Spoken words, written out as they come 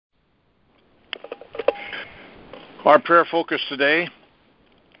Our prayer focus today,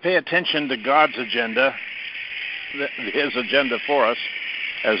 pay attention to God's agenda, His agenda for us,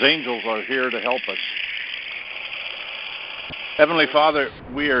 as angels are here to help us. Heavenly Father,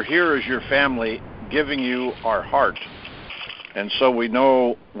 we are here as your family, giving you our heart. And so we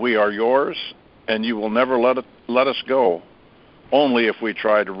know we are yours, and you will never let us go, only if we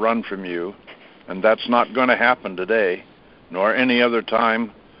try to run from you. And that's not going to happen today, nor any other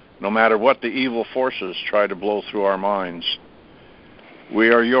time, no matter what the evil forces try to blow through our minds. We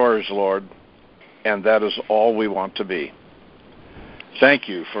are yours, Lord, and that is all we want to be. Thank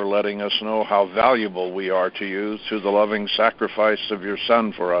you for letting us know how valuable we are to you through the loving sacrifice of your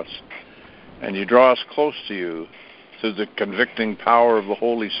Son for us. And you draw us close to you through the convicting power of the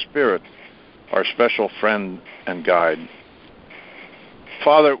Holy Spirit, our special friend and guide.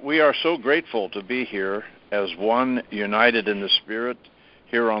 Father, we are so grateful to be here as one, united in the Spirit,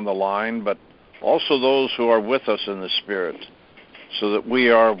 here on the line, but also those who are with us in the Spirit, so that we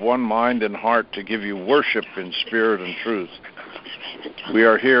are of one mind and heart to give you worship in spirit and truth. We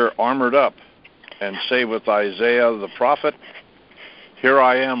are here armored up and say with Isaiah the prophet, "Here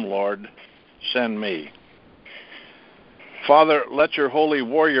I am, Lord, send me." Father, let your holy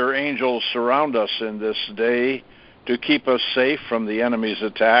warrior angels surround us in this day to keep us safe from the enemy's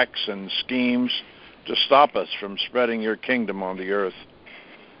attacks and schemes to stop us from spreading your kingdom on the earth.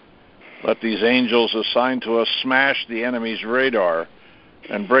 Let these angels assigned to us smash the enemy's radar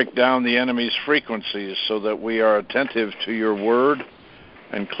and break down the enemy's frequencies so that we are attentive to your word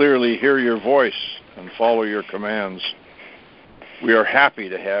and clearly hear your voice and follow your commands. We are happy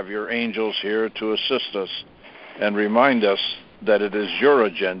to have your angels here to assist us and remind us that it is your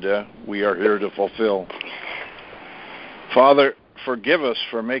agenda we are here to fulfill. Father, forgive us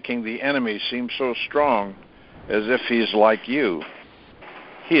for making the enemy seem so strong as if he's like you.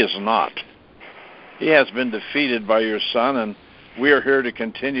 He is not. He has been defeated by your Son, and we are here to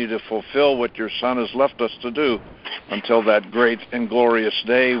continue to fulfill what your Son has left us to do until that great and glorious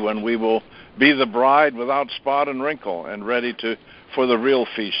day when we will be the bride without spot and wrinkle and ready for the real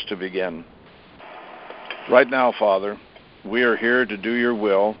feast to begin. Right now, Father, we are here to do your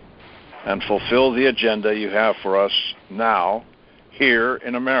will and fulfill the agenda you have for us now, here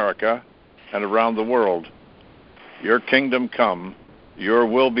in America and around the world. Your kingdom come. Your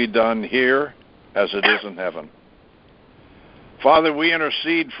will be done here as it is in heaven. Father, we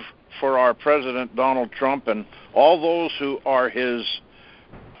intercede for our President Donald Trump and all those who are his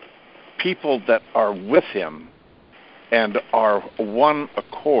people that are with him and are one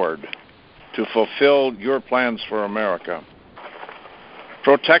accord to fulfill your plans for America.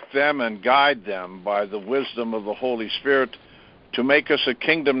 Protect them and guide them by the wisdom of the Holy Spirit to make us a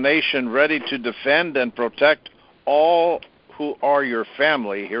kingdom nation ready to defend and protect all who are your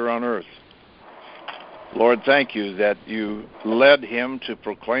family here on earth. Lord, thank you that you led him to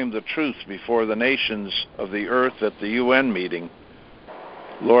proclaim the truth before the nations of the earth at the UN meeting.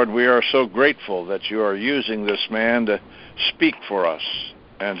 Lord, we are so grateful that you are using this man to speak for us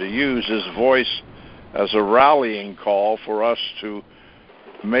and to use his voice as a rallying call for us to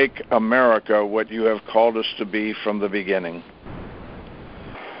make America what you have called us to be from the beginning.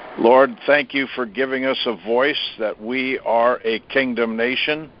 Lord, thank you for giving us a voice that we are a kingdom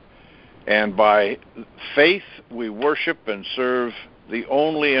nation, and by faith we worship and serve the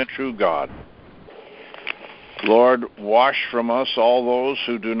only and true God. Lord, wash from us all those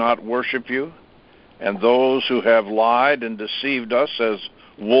who do not worship you, and those who have lied and deceived us as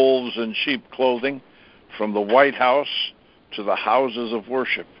wolves in sheep clothing, from the White House to the houses of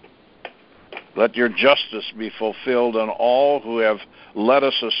worship. Let your justice be fulfilled on all who have led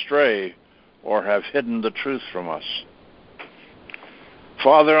us astray or have hidden the truth from us.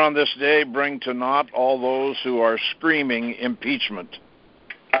 Father, on this day, bring to naught all those who are screaming impeachment.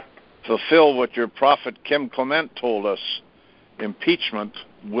 Fulfill what your prophet Kim Clement told us. Impeachment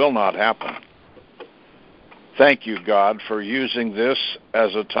will not happen. Thank you, God, for using this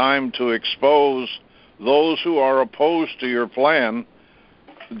as a time to expose those who are opposed to your plan,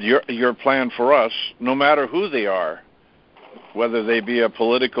 your plan for us, no matter who they are, whether they be a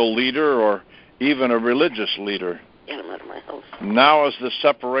political leader or even a religious leader. Get them out of my house. Now is the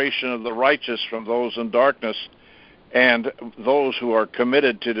separation of the righteous from those in darkness and those who are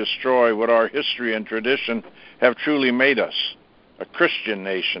committed to destroy what our history and tradition have truly made us, a Christian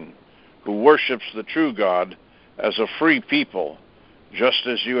nation who worships the true God as a free people, just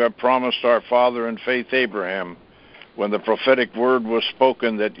as you have promised our father in faith Abraham when the prophetic word was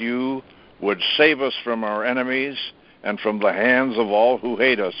spoken that you would save us from our enemies and from the hands of all who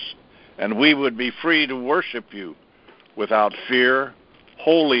hate us, and we would be free to worship you without fear,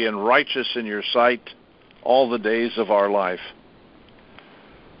 holy and righteous in your sight, all the days of our life.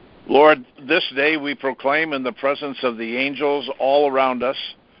 Lord, this day we proclaim in the presence of the angels all around us,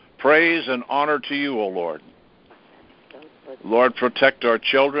 praise and honor to you, O Lord. Lord, protect our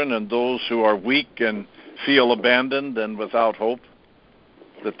children and those who are weak and feel abandoned and without hope,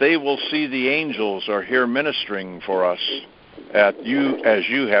 that they will see the angels are here ministering for us as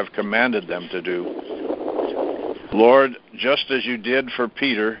you have commanded them to do. Lord, just as you did for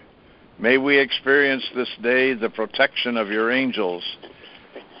Peter, may we experience this day the protection of your angels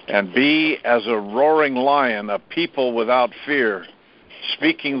and be as a roaring lion, a people without fear,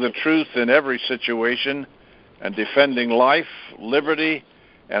 speaking the truth in every situation and defending life, liberty,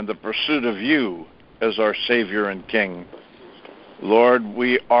 and the pursuit of you as our Savior and King. Lord,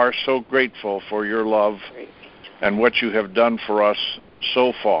 we are so grateful for your love and what you have done for us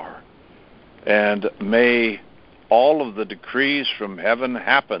so far. And may all of the decrees from heaven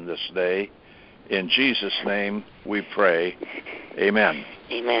happen this day. In Jesus' name we pray. Amen.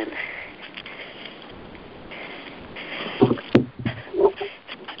 Amen.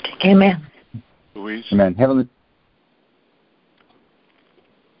 Amen. Louise? Amen. Heavenly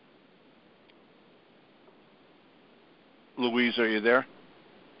Louise, are you there?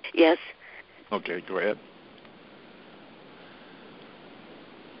 Yes. Okay, go ahead.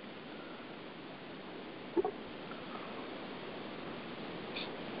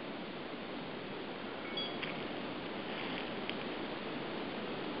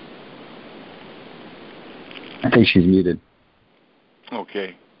 I think she's muted.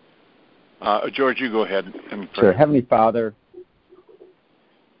 Okay. George, you go ahead and pray. Sure. Heavenly Father,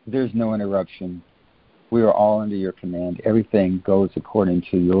 there's no interruption. We are all under your command. Everything goes according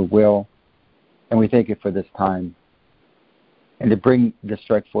to your will. And we thank you for this time. And to bring the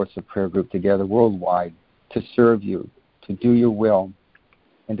Strike Force of Prayer group together worldwide to serve you, to do your will,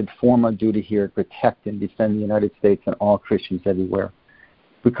 and to perform our duty here to protect and defend the United States and all Christians everywhere.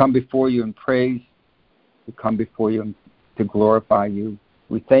 We come before you in praise. We come before you to glorify you.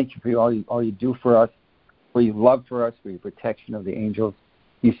 We thank you for all you do for us, for your love for us, for your protection of the angels.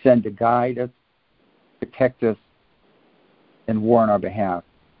 You send to guide us, protect us, and war on our behalf.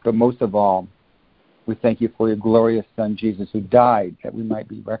 But most of all, we thank you for your glorious Son, Jesus, who died that we might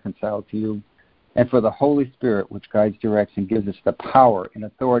be reconciled to you, and for the Holy Spirit, which guides, directs, and gives us the power and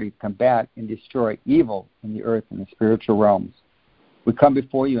authority to combat and destroy evil in the earth and the spiritual realms. We come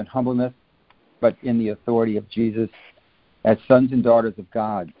before you in humbleness, but in the authority of Jesus. As sons and daughters of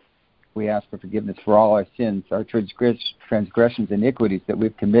God, we ask for forgiveness for all our sins, our transgressions, iniquities that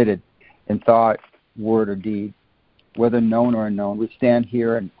we've committed in thought, word, or deed, whether known or unknown. We stand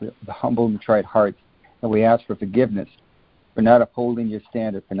here with humble and contrite hearts, and we ask for forgiveness for not upholding your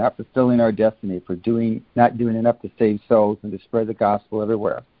standard, for not fulfilling our destiny, for not doing enough to save souls and to spread the gospel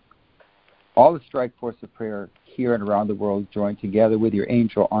everywhere. All the Strike Force of Prayer here and around the world join together with your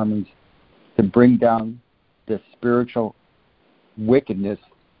angel armies to bring down the spiritual wickedness,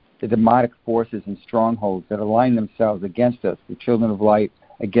 the demonic forces and strongholds that align themselves against us, the children of light,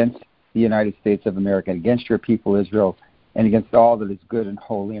 against the United States of America, against your people Israel, and against all that is good and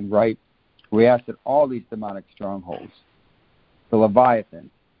holy and right. We ask that all these demonic strongholds, the Leviathan,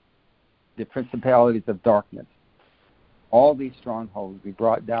 the principalities of darkness, all these strongholds be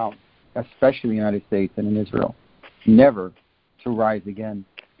brought down, especially in the United States and in Israel, never to rise again.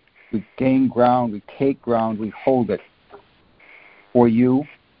 We gain ground, we take ground, we hold it for you,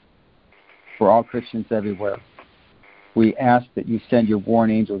 for all Christians everywhere. We ask that you send your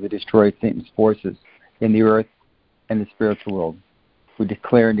warring angel to destroy Satan's forces in the earth and the spiritual world. We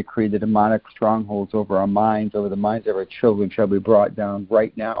declare and decree the demonic strongholds over our minds, over the minds of our children, shall be brought down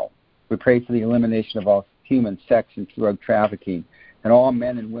right now. We pray for the elimination of all human sex and drug trafficking, and all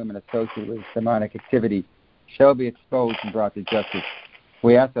men and women associated with demonic activity shall be exposed and brought to justice.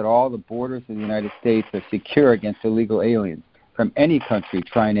 We ask that all the borders of the United States are secure against illegal aliens from any country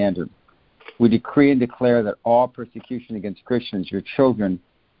trying to enter. We decree and declare that all persecution against Christians, your children,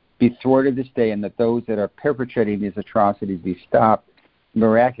 be thwarted this day, and that those that are perpetrating these atrocities be stopped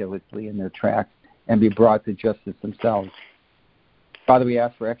miraculously in their tracks and be brought to justice themselves. Father, we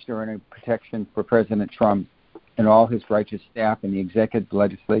ask for extraordinary protection for President Trump and all his righteous staff in the executive,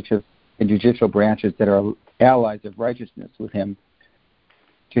 legislative, and judicial branches that are allies of righteousness with him,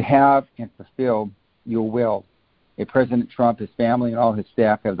 to have and fulfill your will. May President Trump, his family, and all his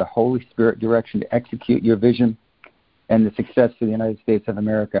staff have the Holy Spirit direction to execute your vision and the success for the United States of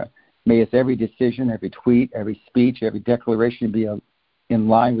America. May his every decision, every tweet, every speech, every declaration be in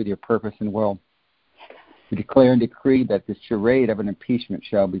line with your purpose and will. We declare and decree that this charade of an impeachment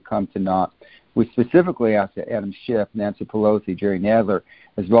shall become to naught. We specifically ask that Adam Schiff, Nancy Pelosi, Jerry Nadler,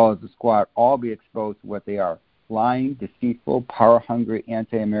 as well as the squad, all be exposed to what they are: lying, deceitful, power-hungry,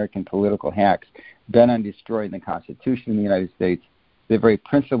 anti-American political hacks bent on destroying the Constitution of the United States, the very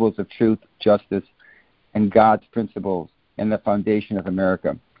principles of truth, justice, and God's principles, and the foundation of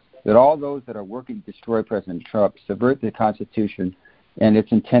America. That all those that are working to destroy President Trump, subvert the Constitution and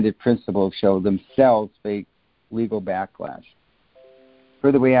its intended principles, shall themselves face legal backlash.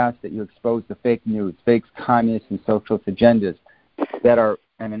 Further, we ask that you expose the fake news, fake communist and socialist agendas that are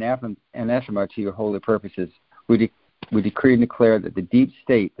an anathema to your holy purposes. We decree and declare that the deep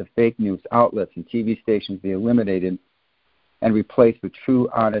state, the fake news outlets and TV stations be eliminated and replaced with true,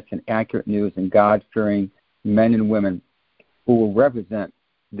 honest, and accurate news and God-fearing men and women who will represent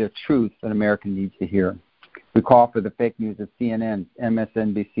the truth that America needs to hear. We call for the fake news of CNN,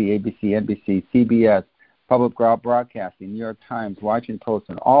 MSNBC, ABC, NBC, CBS, Public Broadcasting, New York Times, Washington Post,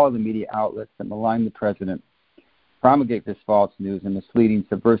 and all of the media outlets that malign the president, promulgate this false news and misleading,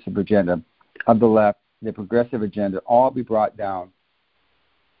 subversive agenda of the left, the progressive agenda, all be brought down,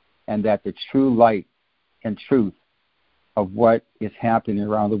 and that the true light and truth of what is happening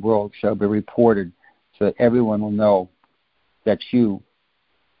around the world shall be reported so that everyone will know that you,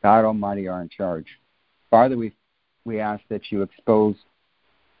 God Almighty, are in charge. Father, we ask that you expose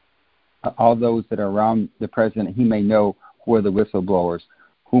all those that are around the president. He may know who are the whistleblowers,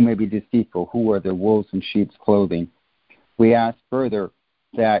 who may be deceitful, who are the wolves in sheep's clothing. We ask further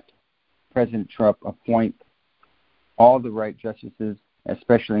that President Trump appoint all the right justices,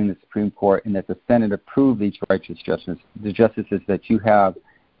 especially in the Supreme Court, and that the Senate approve each righteous justice, the justices that you have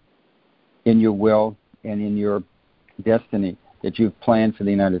in your will and in your destiny that you've planned for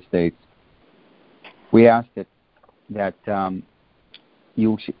the United States. We ask that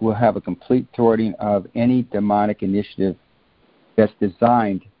you will have a complete thwarting of any demonic initiative that's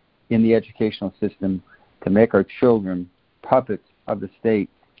designed in the educational system to make our children puppets of the state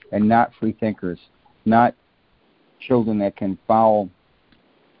and not free thinkers, not children that can follow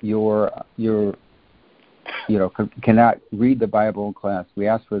cannot read the Bible in class. We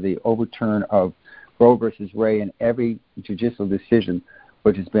ask for the overturn of Roe versus Ray and every judicial decision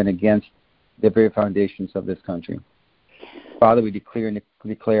which has been against the very foundations of this country. Father, we declare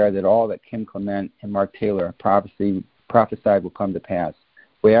that all that Kim Clement and Mark Taylor prophesied will come to pass.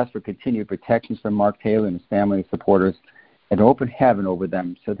 We ask for continued protections from Mark Taylor and his family and supporters, and open heaven over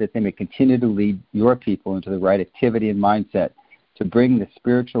them so that they may continue to lead your people into the right activity and mindset to bring the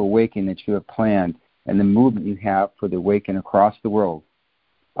spiritual awakening that you have planned and the movement you have for the awakening across the world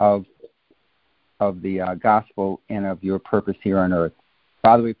of the gospel and of your purpose here on earth.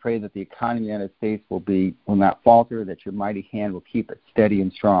 Father, we pray that the economy of the United States will not falter, that your mighty hand will keep it steady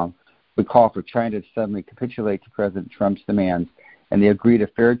and strong. We call for China to suddenly capitulate to President Trump's demands, and they agree to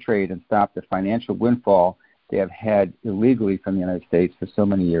fair trade and stop the financial windfall they have had illegally from the United States for so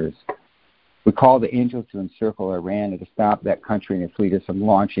many years. We call the angels to encircle Iran and to stop that country and its leaders from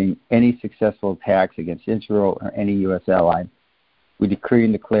launching any successful attacks against Israel or any U.S. ally. We decree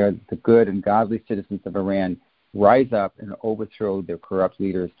and declare that the good and godly citizens of Iran rise up and overthrow their corrupt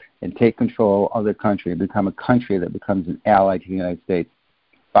leaders and take control of their country and become a country that becomes an ally to the United States.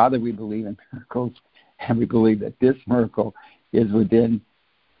 Father, we believe in miracles, and we believe that this miracle is within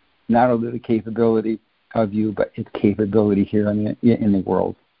not only the capability of you, but its capability here in the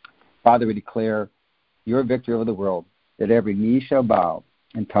world. Father, we declare your victory over the world, that every knee shall bow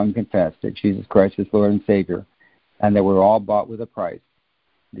and tongue confess that Jesus Christ is Lord and Savior, and that we're all bought with a price.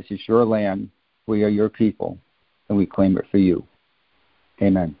 This is your land. We are your people, and we claim it for you.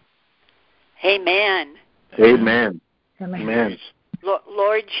 Amen. Amen. Amen. Amen. Amen.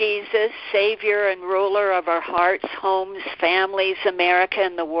 Lord Jesus, Savior and ruler of our hearts, homes, families, America,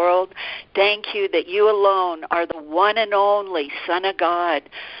 and the world, thank you that you alone are the one and only Son of God.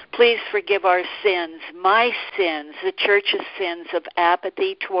 Please forgive our sins, my sins, the church's sins of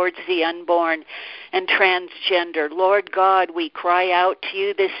apathy towards the unborn and transgender. Lord God, we cry out to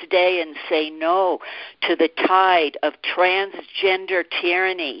you this day and say no to the tide of transgender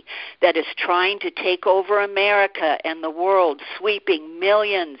tyranny that is trying to take over America and the world, sweeping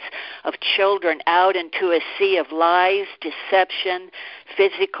millions of children out into a sea of lies, deception,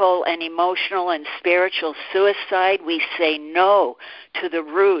 physical and emotional and spiritual suicide. We say no to the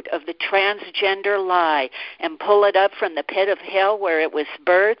root of the transgender lie and pull it up from the pit of hell where it was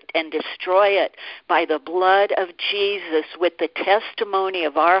birthed and destroy it by the blood of Jesus with the testimony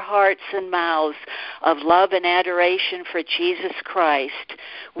of our hearts and mouths of love and adoration for Jesus Christ.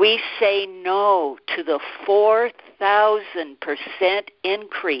 We say no to the 4,000%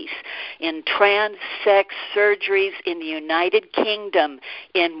 increase in trans sex surgeries in the United Kingdom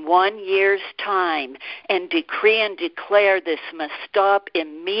in 1 year's time, and decree and declare this must stop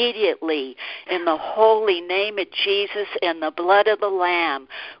immediately in the holy name of Jesus and the blood of the Lamb.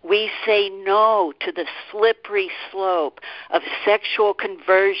 We say no to the slippery slope of sexual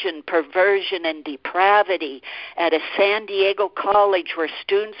conversion, perversion, and depravity at a San Diego college where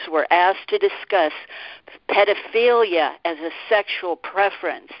students were asked to discuss pedophilia as a sexual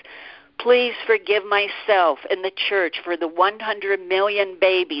preference. Please forgive myself and the church for the 100 million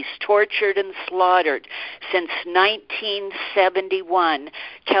babies tortured and slaughtered since 1971.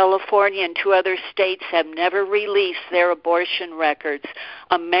 California and 2 other states have never released their abortion records.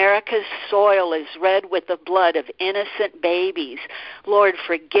 America's soil is red with the blood of innocent babies. Lord,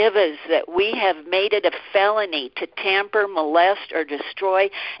 forgive us that we have made it a felony to tamper, molest, or destroy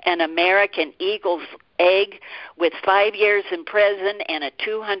an American eagle's egg with 5 years in prison and a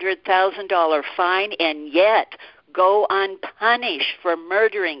 $200,000 fine, and yet go unpunished for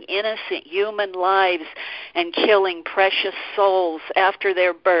murdering innocent human lives and killing precious souls after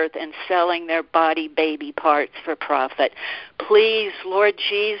their birth and selling their body baby parts for profit. Please, Lord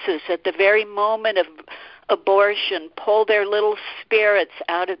Jesus, at the very moment of abortion, pull their little spirits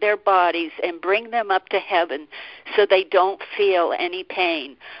out of their bodies and bring them up to heaven so they don't feel any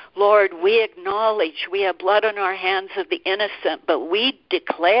pain. Lord, we acknowledge we have blood on our hands of the innocent, but we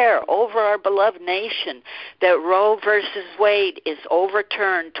declare over our beloved nation that Roe versus Wade is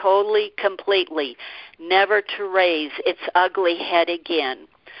overturned totally, completely, never to raise its ugly head again.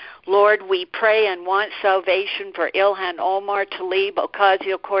 Lord, we pray and want salvation for Ilhan Omar, Tlaib,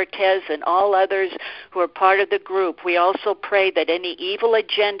 Ocasio-Cortez, and all others who are part of the group. We also pray that any evil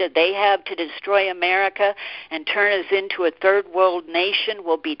agenda they have to destroy America and turn us into a third world nation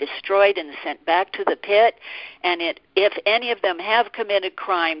will be destroyed and sent back to the pit. And if any of them have committed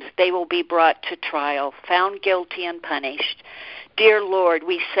crimes, they will be brought to trial, found guilty and punished. Dear Lord,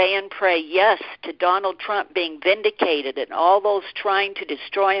 we say and pray yes to Donald Trump being vindicated, and all those trying to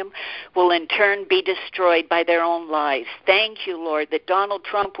destroy him will in turn be destroyed by their own lives. Thank you, Lord, that Donald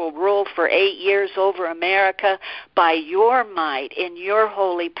Trump will rule for 8 years over America by your might in your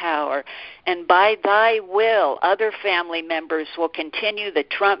holy power. And by thy will, other family members will continue the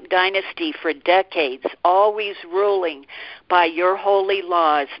Trump dynasty for decades, always ruling by your holy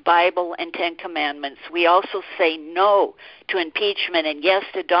laws, Bible, and 10 Commandments. We also say no to impeachment and yes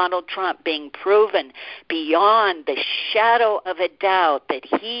to Donald Trump being proven beyond the shadow of a doubt that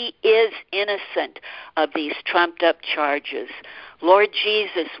he is innocent of these trumped-up charges. Lord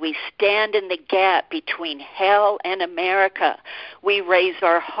Jesus, we stand in the gap between hell and America. We raise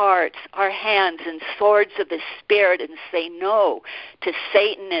our hearts, our hands, and swords of the Spirit and say no to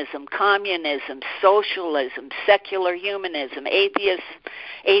Satanism, communism, socialism, secular humanism,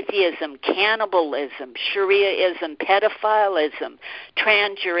 atheism, cannibalism, Shariaism, pedophilism,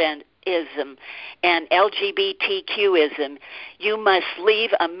 transgenderism, and LGBTQism. You must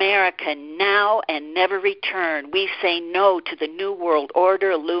leave America now and never return. We say no to the New World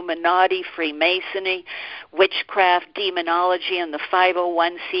Order, Illuminati, Freemasonry, witchcraft, demonology, and the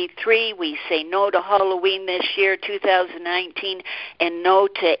 501c3. We say no to Halloween this year, 2019, and no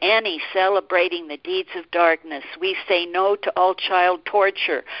to any celebrating the deeds of darkness. We say no to all child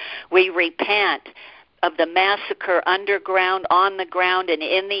torture. We repent of the massacre underground, on the ground, and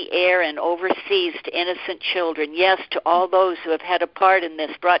in the air and overseas to innocent children. Yes, to all those who have had a part in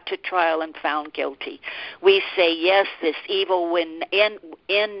this, brought to trial and found guilty. We say yes, this evil will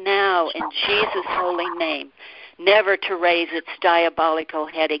end now in Jesus' holy name, never to raise its diabolical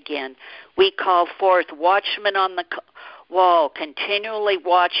head again. We call forth watchmen on the wall, continually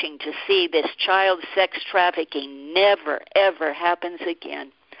watching to see this child sex trafficking never, ever happens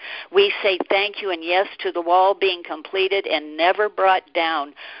again. We say thank you and yes to the wall being completed and never brought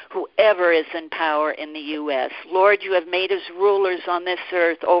down, whoever is in power in the U.S. Lord, you have made us rulers on this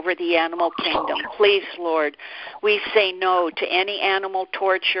earth over the animal kingdom. Please, Lord, we say no to any animal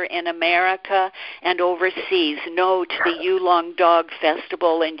torture in America and overseas. No to the Yulong Dog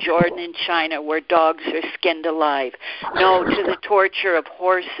Festival in Jordan and China where dogs are skinned alive. No to the torture of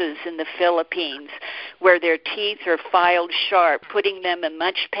horses in the Philippines where their teeth are filed sharp, putting them in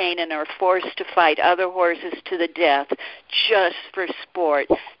much pain and are forced to fight other horses to the death just for sport.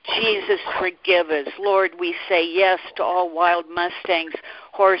 Jesus, forgive us. Lord, we say yes to all wild Mustangs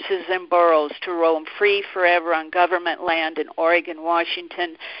horses and burros to roam free forever on government land in Oregon,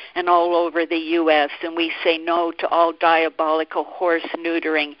 Washington, and all over the U.S. And we say no to all diabolical horse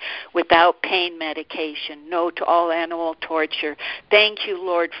neutering without pain medication, no to all animal torture. Thank you,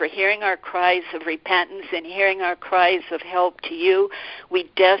 Lord, for hearing our cries of repentance and hearing our cries of help to you. We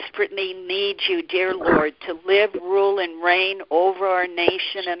desperately need you, dear Lord, to live, rule, and reign over our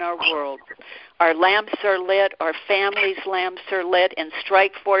nation and our world. Our lamps are lit, our families' lamps are lit, and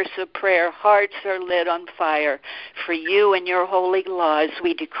strike force of prayer, hearts are lit on fire for you and your holy laws.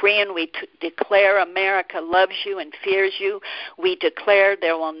 We decree and we declare America loves you and fears you. We declare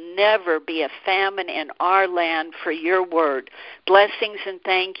there will never be a famine in our land for your word. Blessings and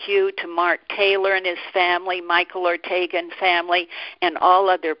thank you to Mark Taylor and his family, Michael Ortega and family, and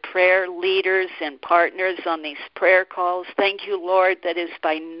all other prayer leaders and partners on these prayer calls. Thank you, Lord, that is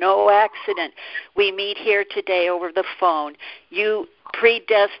by no accident we meet here today over the phone. You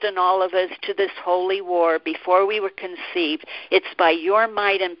predestined all of us to this holy war before we were conceived. It's by your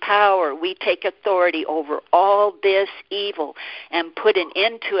might and power we take authority over all this evil and put an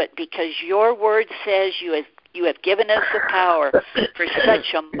end to it, because your word says you have given us the power for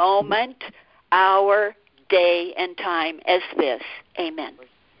such a moment, hour, day, and time as this. Amen.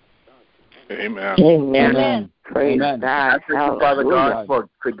 Amen. Amen. Praise Amen. God. I thank you, Father God, for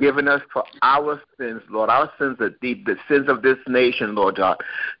forgiving us for our sins, Lord. Our sins are deep, the sins of this nation, Lord God.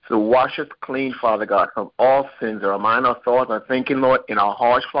 So wash us clean, Father God, from all sins, our mind, our thoughts, our thinking, Lord, in our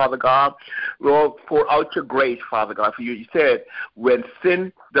hearts, Father God. Lord, pour out your grace, Father God. For you said, when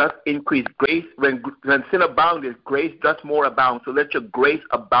sin does increase, grace, when sin abounds, grace does more abound. So let your grace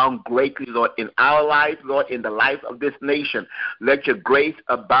abound greatly, Lord, in our lives, Lord, in the life of this nation. Let your grace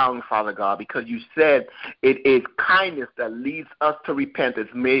abound, Father God, because you said it is kindness that leads us to repentance.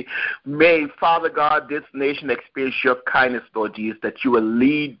 May, Father God, this nation experience your kindness, Lord Jesus, that you will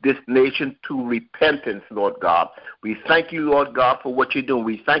lead this nation to repentance, Lord God. We thank you, Lord God, for what you're doing.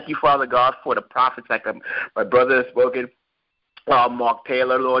 We thank you, Father God, for the prophets like my brother has spoken, Mark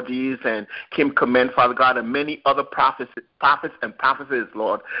Taylor, Lord Jesus, and Kim Clement, Father God, and many other prophets and prophetesses,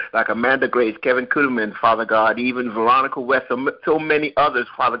 Lord, like Amanda Grace, Kevin Kuhlman, Father God, even Veronica West, so many others,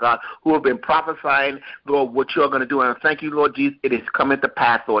 Father God, who have been prophesying, Lord, what you're going to do. And I thank you, Lord Jesus, it is coming to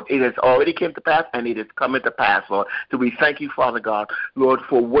pass, Lord. It has already come to pass, and it is coming to pass, Lord. So we thank you, Father God, Lord,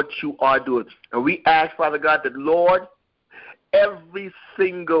 for what you are doing. And we ask, Father God, that, Lord, every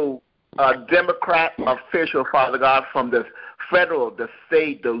single Democrat official, Father God, from the federal, the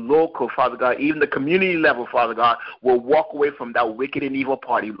state, the local, Father God, even the community level, Father God, will walk away from that wicked and evil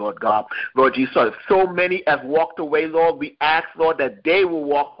party, Lord God. Lord Jesus, so many have walked away, Lord. We ask, Lord, that they will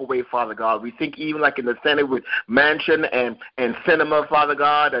walk away, Father God. We think even like in the Senate with Manchin and Sinema, Father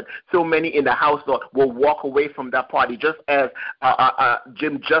God, and so many in the House, Lord, will walk away from that party, just as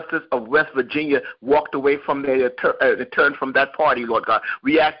Jim Justice of West Virginia walked away from turned from that party, Lord God.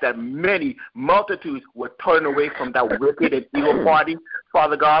 We ask that many multitudes will turn away from that wicked and evil party,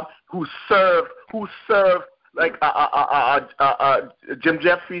 Father God, who serve like Jim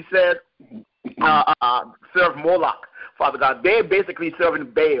Jeffries said, serve Moloch. Father God, they're basically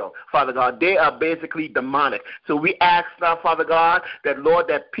serving Baal, Father God. They are basically demonic. So we ask now, Father God, that, Lord,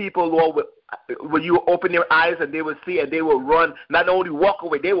 that people, Lord, will you open their eyes and they will see and they will run, not only walk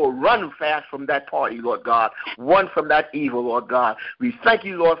away, they will run fast from that party, Lord God, run from that evil, Lord God. We thank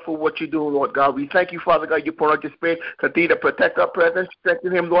you, Lord, for what you're doing, Lord God. We thank you, Father God, you pour out your spirit, continue to protect our president,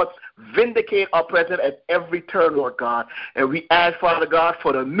 strengthen him, Lord, vindicate our president at every turn, Lord God. And we ask, Father God,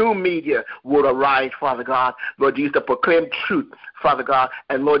 for the new media will arise, Father God, Lord Jesus, to proclaim truth, Father God,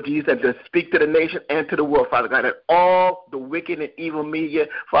 and Lord Jesus, and to speak to the nation and to the world, Father God, that all the wicked and evil media,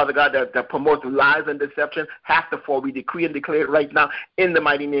 Father God, that promotes lies and deception have to fall. We decree and declare it right now in the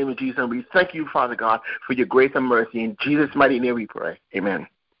mighty name of Jesus, and we thank you, Father God, for your grace and mercy. In Jesus' mighty name we pray. Amen.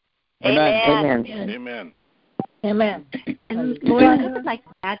 Amen. Amen. Amen. And Lord, I would like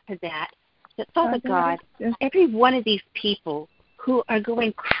to add to that, Father God, every one of these people who are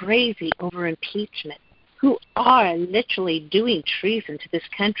going crazy over impeachment, who are literally doing treason to this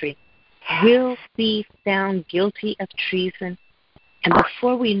country, will be found guilty of treason. And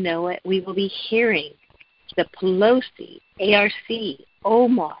before we know it, we will be hearing the Pelosi, ARC,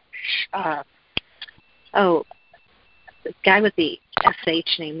 Omar, the guy with the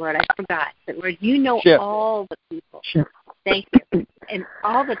SH name, Lord, I forgot. But Lord, you know all the people. Thank you. And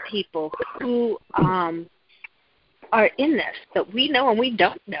all the people who are in this that we know and we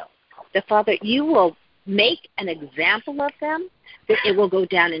don't know. That, Father, you will make an example of them, that it will go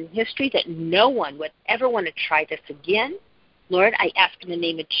down in history, that no one would ever want to try this again. Lord, I ask in the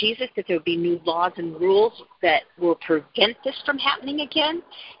name of Jesus that there would be new laws and rules that will prevent this from happening again.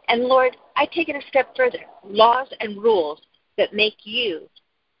 And Lord, I take it a step further. Laws and rules that make you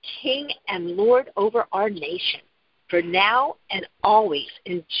King and Lord over our nation for now and always.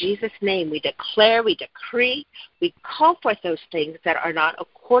 In Jesus' name, we declare, we decree, we call forth those things that are not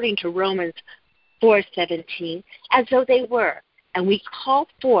according to Romans 4:17 as though they were. And we call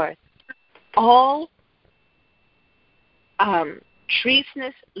forth all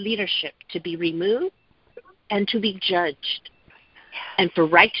treasonous leadership to be removed and to be judged and for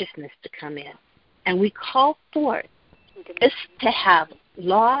righteousness to come in. And we call forth this to have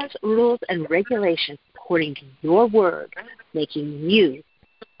laws, rules, and regulations according to your word, making you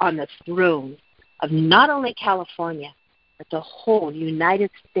on the throne of not only California, but the whole United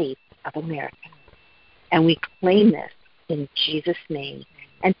States of America. And we claim this in Jesus' name.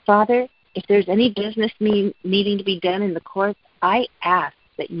 And Father, if there's any business needing to be done in the courts, I ask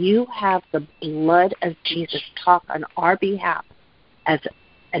that you have the blood of Jesus talk on our behalf as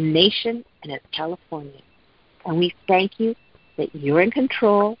a nation and as California. And we thank you that you're in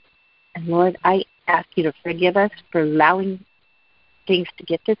control. And Lord, I ask you to forgive us for allowing things to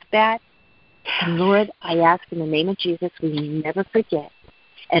get this bad. And Lord, I ask in the name of Jesus, we never forget.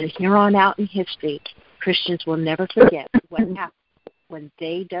 And here on out in history, Christians will never forget what happened when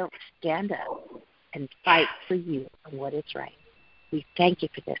they don't stand up and fight for you and what is right. We thank you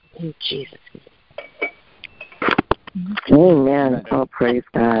for this in Jesus' name. Amen. Oh, praise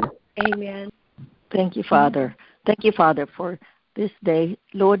God. Amen. Thank you, Father. Thank you, Father, for this day.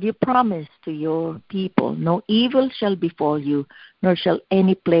 Lord, you promised to your people, no evil shall befall you, nor shall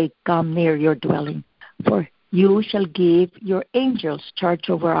any plague come near your dwelling. For you shall give your angels charge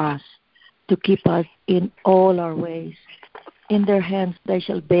over us to keep us in all our ways. In their hands they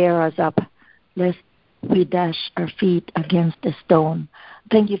shall bear us up, lest we dash our feet against a stone.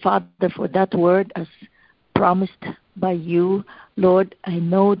 Thank you, Father, for that word as promised by you. Lord, I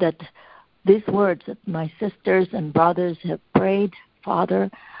know that these words that my sisters and brothers have prayed,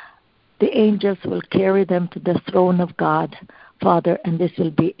 Father, the angels will carry them to the throne of God, Father, and this will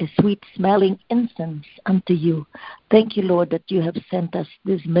be a sweet-smelling incense unto you. Thank you, Lord, that you have sent us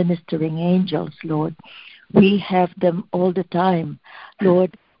these ministering angels, Lord. We have them all the time,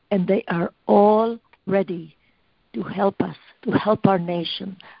 Lord, and they are all ready to help us, to help our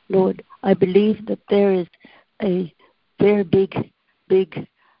nation. Lord, I believe that there is a very big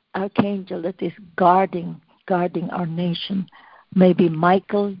archangel that is guarding our nation. Maybe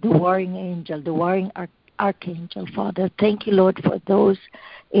Michael, the warring angel, the warring archangel, Father. Thank you, Lord, for those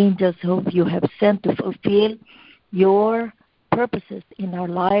angels whom you have sent to fulfill your purposes in our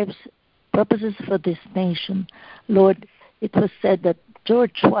lives, purposes for this nation. Lord, it was said that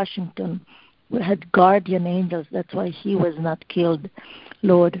George Washington had guardian angels. That's why he was not killed,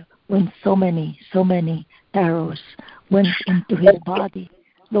 Lord, when so many arrows went into his body.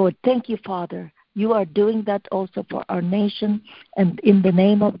 Lord, thank you, Father. You are doing that also for our nation. And in the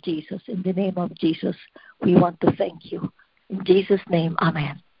name of Jesus, we want to thank you. In Jesus' name,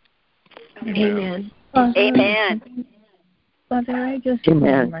 amen. Amen. Father, Amen. Father, I just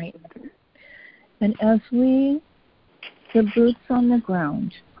Amen. right. And as we, the boots on the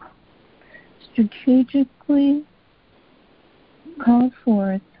ground, strategically call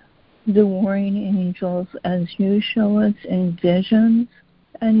forth the warring angels as you show us in visions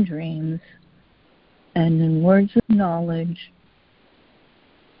and dreams and in words of knowledge,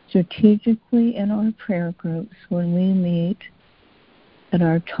 strategically in our prayer groups when we meet at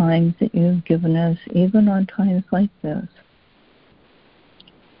our times that you've given us, even on times like this.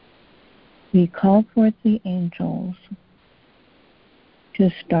 We call forth the angels to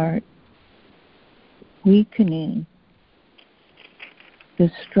start weakening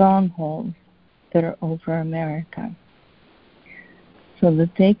the strongholds that are over America so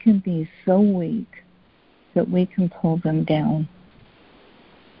that they can be so weak that we can pull them down.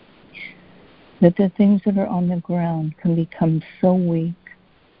 That the things that are on the ground can become so weak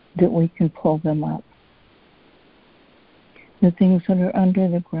that we can pull them up. The things that are under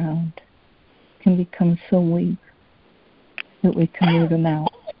the ground can become so weak that we can root them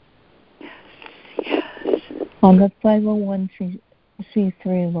out. On the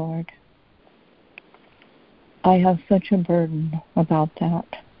 501c3, Lord, I have such a burden about that.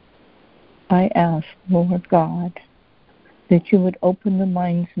 I ask, Lord God, that you would open the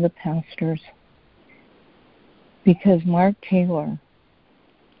minds of the pastors, because Mark Taylor,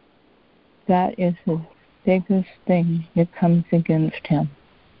 that is the biggest thing that comes against him.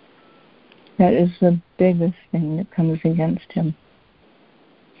 That is the biggest thing that comes against him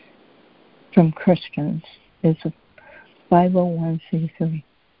from Christians, is 501c3.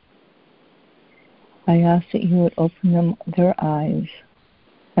 I ask that you would open their eyes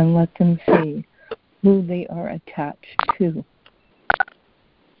and let them see who they are attached to.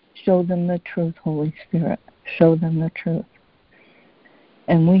 Show them the truth, Holy Spirit. Show them the truth.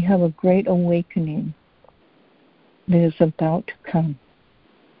 And we have a great awakening that is about to come.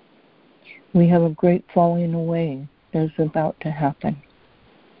 We have a great falling away that is about to happen.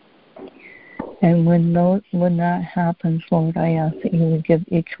 And when that happens, Lord, I ask that you would give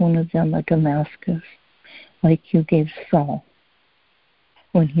each one of them a Damascus, like you gave Saul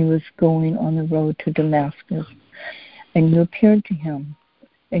when he was going on the road to Damascus. And you appeared to him,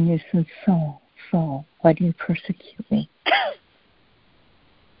 and you said, Saul, Saul, why do you persecute me?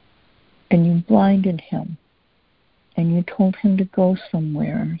 And you blinded him, and you told him to go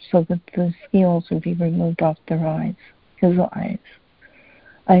somewhere so that the scales would be removed off their eyes, his eyes.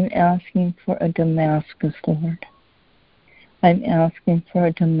 I'm asking for a Damascus, Lord. I'm asking for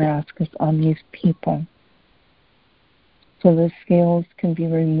a Damascus on these people so the scales can be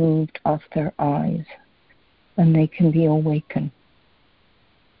removed off their eyes and they can be awakened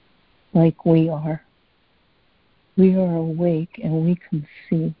like we are. We are awake and we can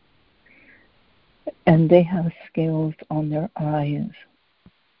see. And they have scales on their eyes.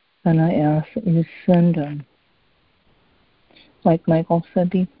 And I ask that you send them. Like Michael said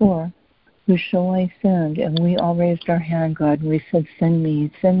before, who shall I send? And we all raised our hand, God. We said, send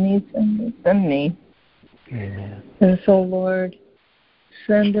me, send me, send me, send me. Amen. And so, Lord,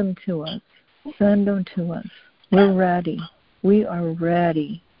 send them to us. Send them to us. We're ready. We are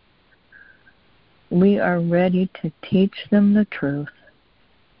ready. We are ready to teach them the truth.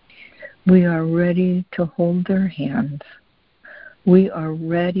 We are ready to hold their hands. We are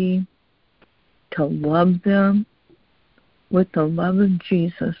ready to love them with the love of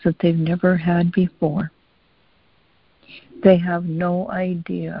Jesus that they've never had before. They have no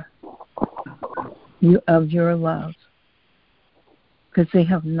idea of your love because they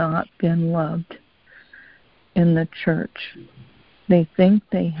have not been loved in the church. They think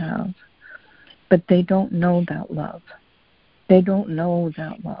they have, but they don't know that love. They don't know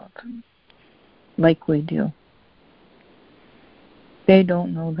that love like we do. They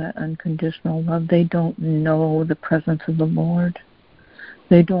don't know that unconditional love. They don't know the presence of the Lord.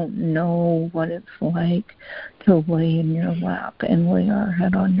 They don't know what it's like to lay in your lap and lay our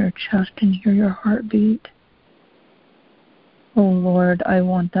head on your chest and hear your heartbeat. Oh, Lord, I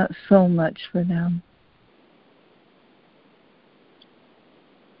want that so much for them.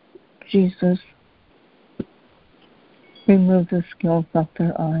 Jesus, remove the scales off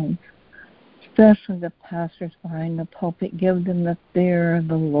their eyes, especially the pastors behind the pulpit. Give them the fear of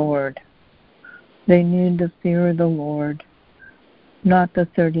the Lord. They need the fear of the Lord, not the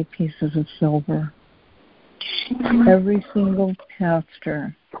 30 pieces of silver. Every single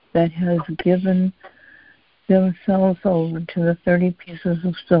pastor that has given themselves over to the 30 pieces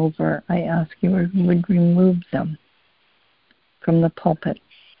of silver, I ask you would remove them from the pulpit.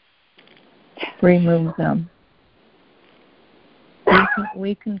 Remove them.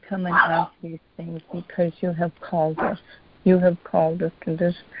 We can come and ask these things because you have called us. You have called us to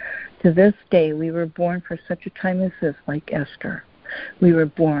this day. We were born for such a time as this, like Esther. We were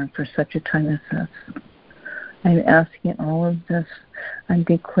born for such a time as this. I'm asking all of this. I'm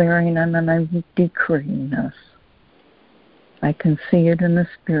declaring and then I'm decreeing this. I can see it in the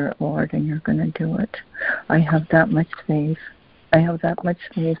Spirit, Lord, and you're going to do it. I have that much faith. I have that much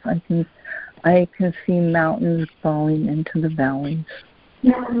faith. I can see mountains falling into the valleys.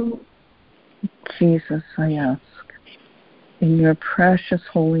 Jesus, I ask, in your precious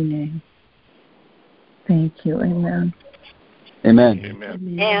holy name. Thank you. Amen. Amen. Amen.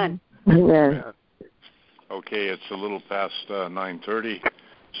 Amen. Amen. Okay, it's a little past 9:30,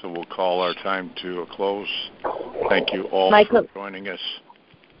 so we'll call our time to a close. Thank you all for joining us.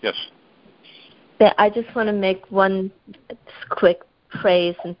 Yes. I just want to make one quick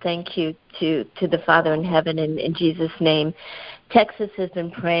praise and thank you to the Father in heaven in Jesus' name. Texas has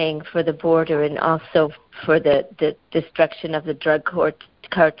been praying for the border and also for the destruction of the drug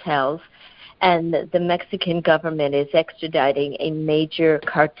cartels. And the Mexican government is extraditing a major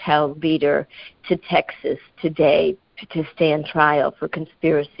cartel leader to Texas today to stand trial for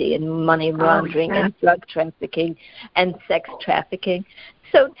conspiracy and money laundering and drug trafficking and sex trafficking.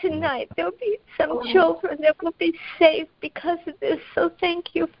 So tonight there will be some children that will be saved because of this. So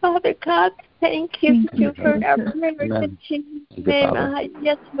thank you, Father God. Thank you that you've heard our prayers in Jesus' name.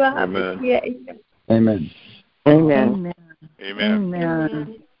 Yes, Father. Amen. Amen. Amen.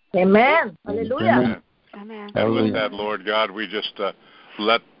 Amen. Amen. Hallelujah. Amen. And with that, Lord God, we just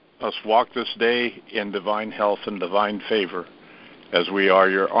let us walk this day in divine health and divine favor as we are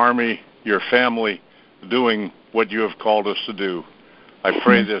your army, your family, doing what you have called us to do. I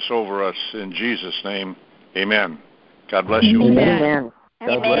pray this over us in Jesus' name. Amen. God bless you. Amen.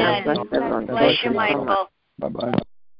 Amen. God bless you, Michael. Bye-bye.